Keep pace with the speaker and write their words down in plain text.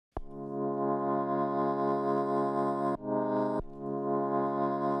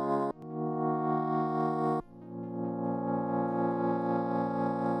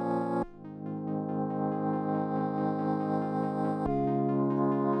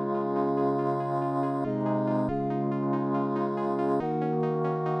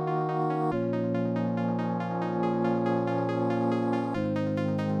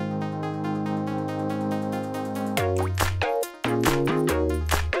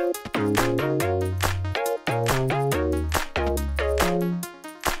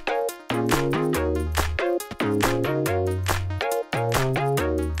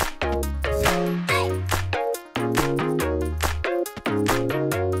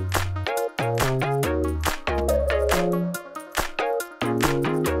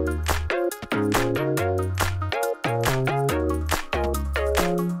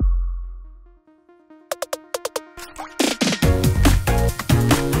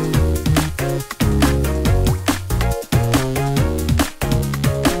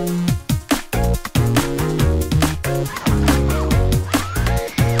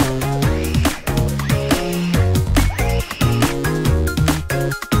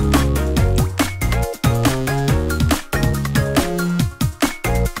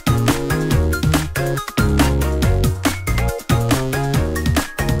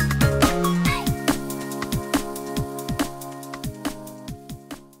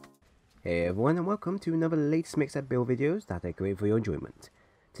Hey everyone, and welcome to another latest mix-up build videos that are great for your enjoyment.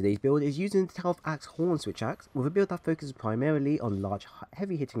 Today's build is using the Taroth Axe Horn SwitchAxe with a build that focuses primarily on large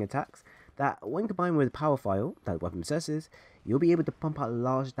heavy hitting attacks that, when combined with the power file that the weapon possesses, you'll be able to pump out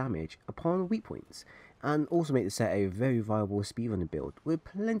large damage upon weak points, and also make the set a very viable speedrunning build with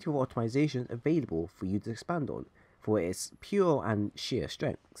plenty of optimizations available for you to expand on for its pure and sheer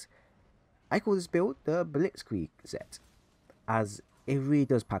strengths. I call this build the Blitzkrieg set, as it really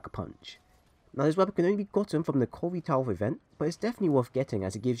does pack a punch. Now this weapon can only be gotten from the Taroth event, but it's definitely worth getting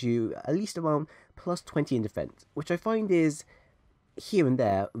as it gives you at least around plus 20 in defense, which I find is here and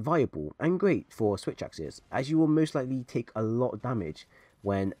there viable and great for SwitchAxes, as you will most likely take a lot of damage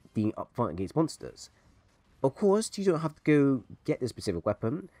when being upfront against monsters. Of course, you don't have to go get this specific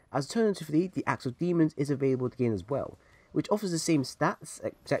weapon, as alternatively the Axe of Demons is available to gain as well, which offers the same stats,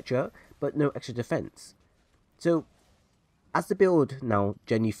 etc, but no extra defense. So as the build now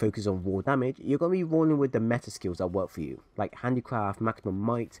generally focuses on raw damage, you're going to be rolling with the meta skills that work for you, like Handicraft, Maximum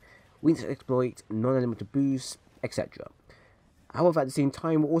Might, Weakness Exploit, Non-Elemental Boost, etc. However, at the same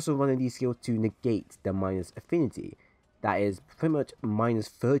time, we're also running these skills to negate the minus affinity, that is pretty much minus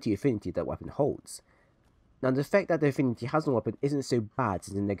 30 affinity that weapon holds. Now the effect that the affinity has on the weapon isn't so bad,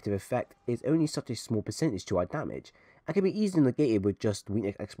 since the negative effect is only such a small percentage to our damage, and can be easily negated with just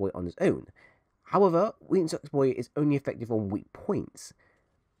Weakness Exploit on its own. However, Weakness Exploit is only effective on weak points,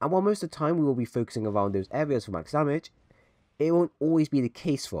 and while most of the time we will be focusing around those areas for max damage, it won't always be the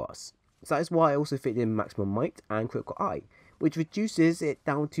case for us. So that is why I also fit in Maximum Might and Critical Eye, which reduces it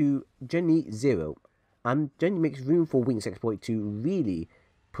down to generally 0, and generally makes room for Weakness Exploit to really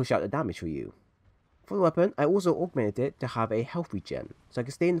push out the damage for you. For the weapon, I also augmented it to have a health regen, so I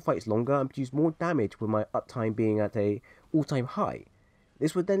can stay in the fights longer and produce more damage with my uptime being at a all-time high.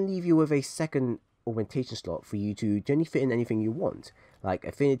 This would then leave you with a second augmentation slot for you to generally fit in anything you want, like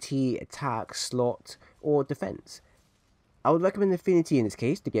affinity, attack, slot, or defense. I would recommend affinity in this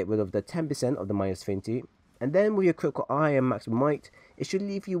case to get rid of the 10% of the minus affinity, and then with your Critical Eye and Maximum Might, it should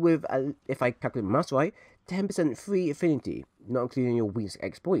leave you with, if I calculate my maths right, 10% free affinity, not including your Weakness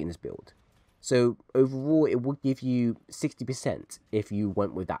Exploit in this build. So overall, it would give you 60% if you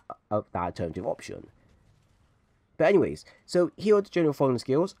went with that alternative option. But anyways, so here are the general following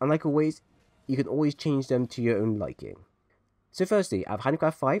skills, and like always, you can always change them to your own liking. So firstly, I have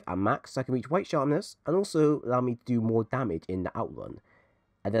Handicraft 5 at max, so I can reach white sharpness, and also allow me to do more damage in the outrun.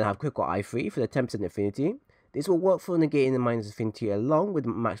 And then I have Critical Eye 3 for the 10% affinity. This will work for negating the minus affinity along with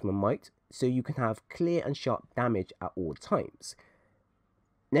Maximum Might, so you can have clear and sharp damage at all times.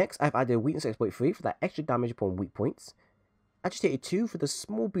 Next, I've added Weakness Exploit 3 for that extra damage upon weak points. Agitator 2 for the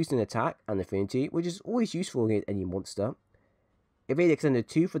small boost in attack and affinity, which is always useful against any monster. Evade Extended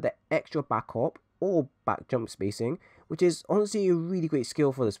 2 for the extra back hop or back jump spacing, which is honestly a really great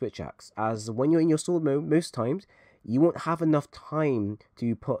skill for the SwitchAxe, as when you're in your sword mode most times, you won't have enough time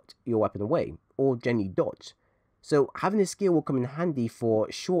to put your weapon away, or generally dodge. So having this skill will come in handy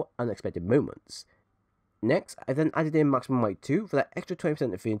for short unexpected moments. Next, I then added in Maximum Might 2 for that extra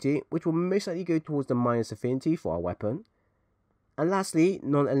 20% affinity, which will most likely go towards the minus affinity for our weapon. And lastly,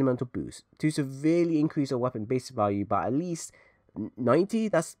 Non-Elemental Boost, to severely increase our weapon base value by at least 90.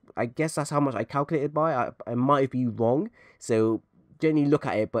 I guess that's how much I calculated by. I might be wrong, so generally look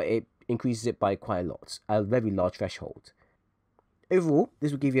at it, but it increases it by quite a lot, a very large threshold. Overall,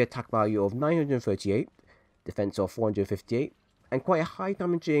 this will give you an attack value of 938, defense of 458, and quite a high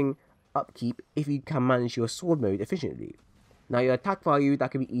damaging upkeep if you can manage your sword mode efficiently. Now your attack value that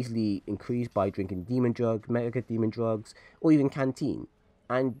can be easily increased by drinking demon drugs, mega demon drugs, or even canteen.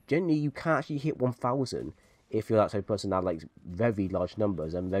 And generally you can actually hit 1000 if you're that type of person that likes very large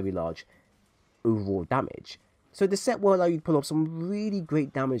numbers and very large overall damage. So the set will allow you to pull off some really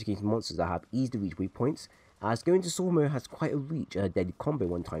great damage against monsters that have easy to reach weak points, as going to sword mode has quite a reach and a deadly combo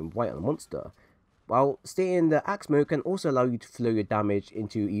one time right on a monster. While staying in the axe mode can also allow you to flow your damage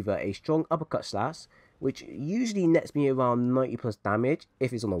into either a strong uppercut slash, which usually nets me around 90 plus damage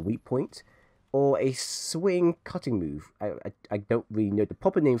if it's on a weak point, or a swing cutting move. I don't really know the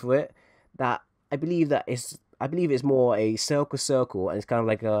proper name for it, that I believe it's more a circle, and it's kind of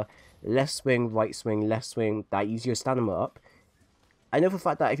like a left swing, left swing that uses your stamina up. I know for a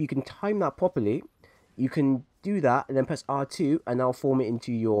fact that if you can time that properly, you can do that and then press R2 and now form it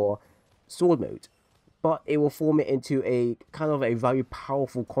into your sword mode. But it will form it into a kind of a very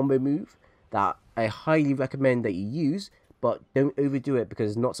powerful combo move that I highly recommend that you use, but don't overdo it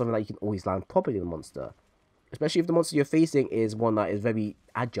because it's not something that you can always land properly on the monster. Especially if the monster you're facing is one that is very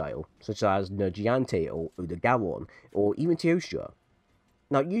agile, such as Nergiante or Odogaron, or even Teostra.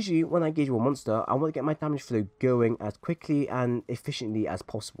 Now, usually when I engage with a monster, I want to get my damage flow going as quickly and efficiently as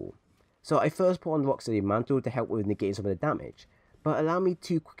possible. So I first put on the Rocksteady Mantle to help with negating some of the damage, but allow me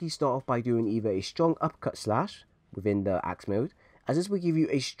to quickly start off by doing either a strong uppercut slash within the axe mode, as this will give you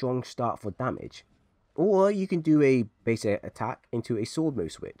a strong start for damage, or you can do a basic attack into a sword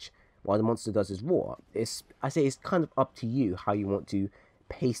mode switch while the monster does his roar. I say it's kind of up to you how you want to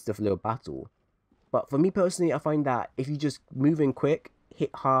pace the flow of battle. But for me personally, I find that if you just move in quick, hit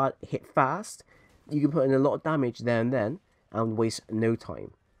hard, hit fast, you can put in a lot of damage there and then and waste no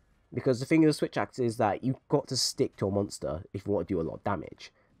time. Because the thing with the SwitchAxe is that you've got to stick to a monster if you want to do a lot of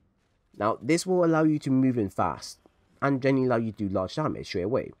damage. Now, this will allow you to move in fast and generally allow you to do large damage straight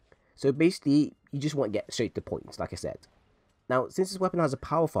away. So basically, you just want to get straight to the point, like I said. Now, since this weapon has a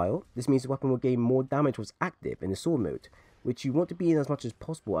power file, this means the weapon will gain more damage when it's active in the sword mode, which you want to be in as much as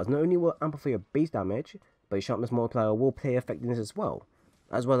possible, as not only will amplify your base damage, but your sharpness multiplier will play effectiveness as well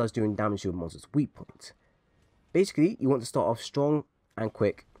as doing damage to a monster's weak point. Basically, you want to start off strong and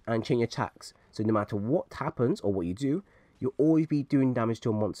quick and chain your attacks, so no matter what happens or what you do, you'll always be doing damage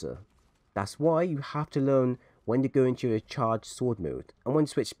to a monster. That's why you have to learn when to go into a charged sword mode and when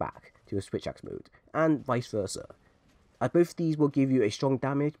to switch back to a SwitchAxe mode, and vice versa. As both of these will give you a strong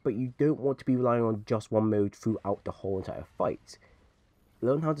damage, but you don't want to be relying on just one mode throughout the whole entire fight.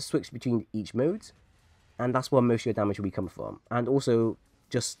 Learn how to switch between each modes, and that's where most of your damage will be coming from, and also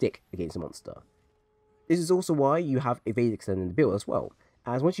just stick against the monster. This is also why you have evade extend in the build as well,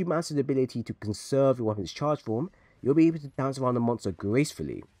 as once you master the ability to conserve your weapon's charge form, you'll be able to dance around the monster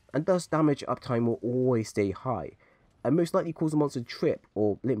gracefully, and thus damage uptime will always stay high, and most likely cause the monster to trip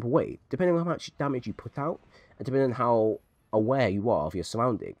or limp away, depending on how much damage you put out, and depending on how aware you are of your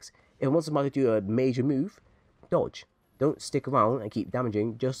surroundings. If a monster about to do a major move, dodge. Don't stick around and keep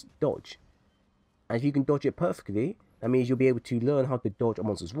damaging, just dodge. And if you can dodge it perfectly, that means you'll be able to learn how to dodge a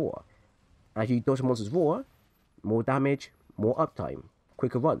monster's roar. And if you dodge a monster's roar, more damage, more uptime,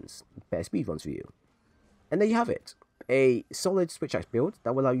 quicker runs, better speed runs for you. And there you have it. A solid SwitchAxe build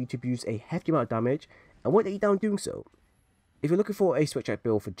that will allow you to produce a hefty amount of damage and won't let you down doing so. If you're looking for a SwitchAxe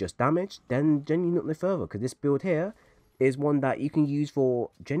build for just damage, then generally look no further, because this build here is one that you can use for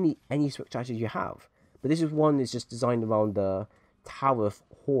generally any SwitchAxes you have. But this is one that's just designed around the Taroth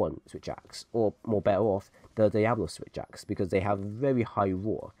Horn SwitchAxe, or more better off, the Diablo SwitchAxe, because they have very high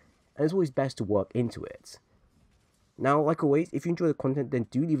roar, and it's always best to work into it. Now, like always, if you enjoy the content, then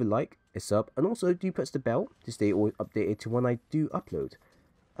do leave a like, a sub, and also do press the bell to stay always updated to when I do upload,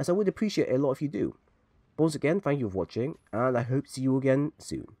 as I would appreciate it a lot if you do. Once again, thank you for watching, and I hope to see you again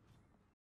soon.